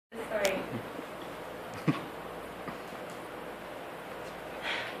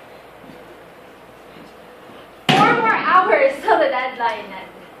deadline, Ned.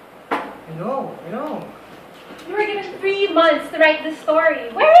 I know. You were given 3 months to write the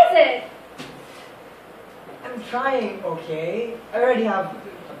story. Where is it? I'm trying, okay? I already have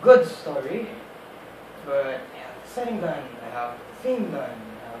a good story. But I have the setting done, I have the theme done,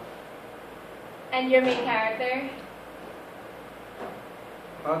 And your main character?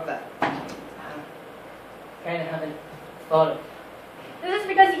 about that. Kinda haven't thought of it. This is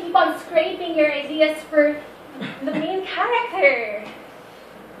because you keep on scraping your ideas for the main character.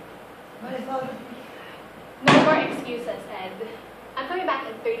 But I thought No more excuses, Ed. I'm coming back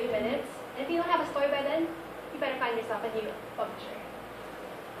in 30 minutes, and if you don't have a story by then, you better find yourself a new publisher.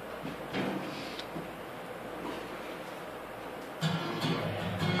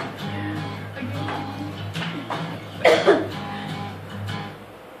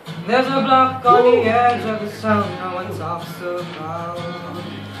 there's a block on the edge of the sound no one talks about,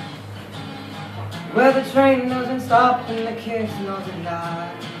 where the train doesn't stop and the kids know they're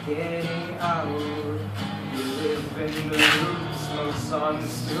not getting out. You live in the loop, smokes on the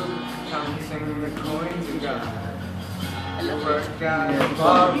stoop, counting the coins you got. You work out your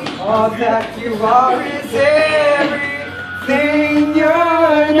body, all that you are is everything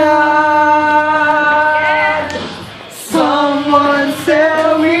you're not. Someone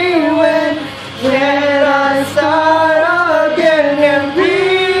tell me when can I start again and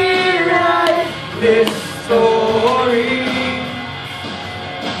rewrite this story?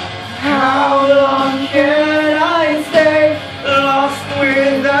 How long can I stay lost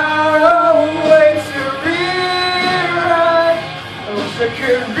without a way to rewrite? I wish I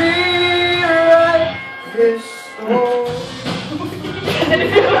could rewrite this story.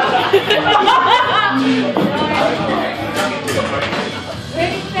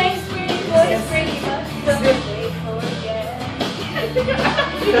 Pretty face, pretty voice, pretty much don't they forget.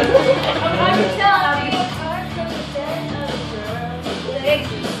 I'm telling you, apart from the dead of the girl, they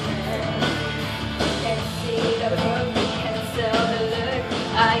can stand. And see the book, can sell the look,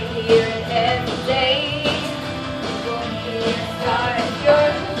 I hear it every day. You won't hear start,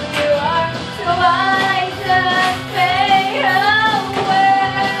 you're who you are, so I just fade away.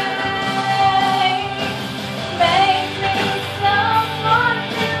 Make me someone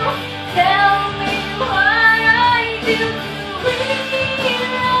new, tell me what I do to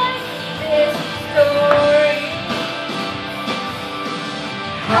rewrite this story.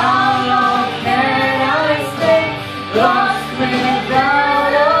 How long can I stay lost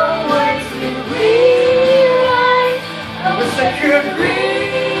without a way to rewrite? I wish I could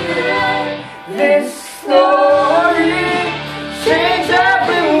rewrite this story, change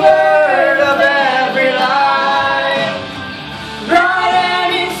every word of every line, write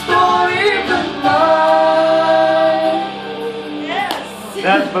any story but mine. Yes.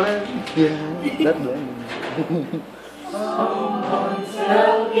 That blend. Yeah, that blend. Someone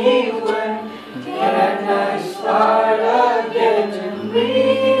tell me when can I start again and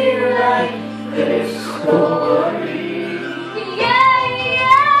rewrite this story? Yeah.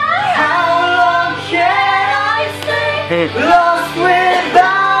 How long can I stay lost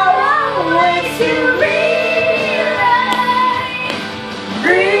without a way to rewrite?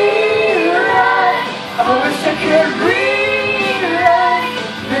 I wish I could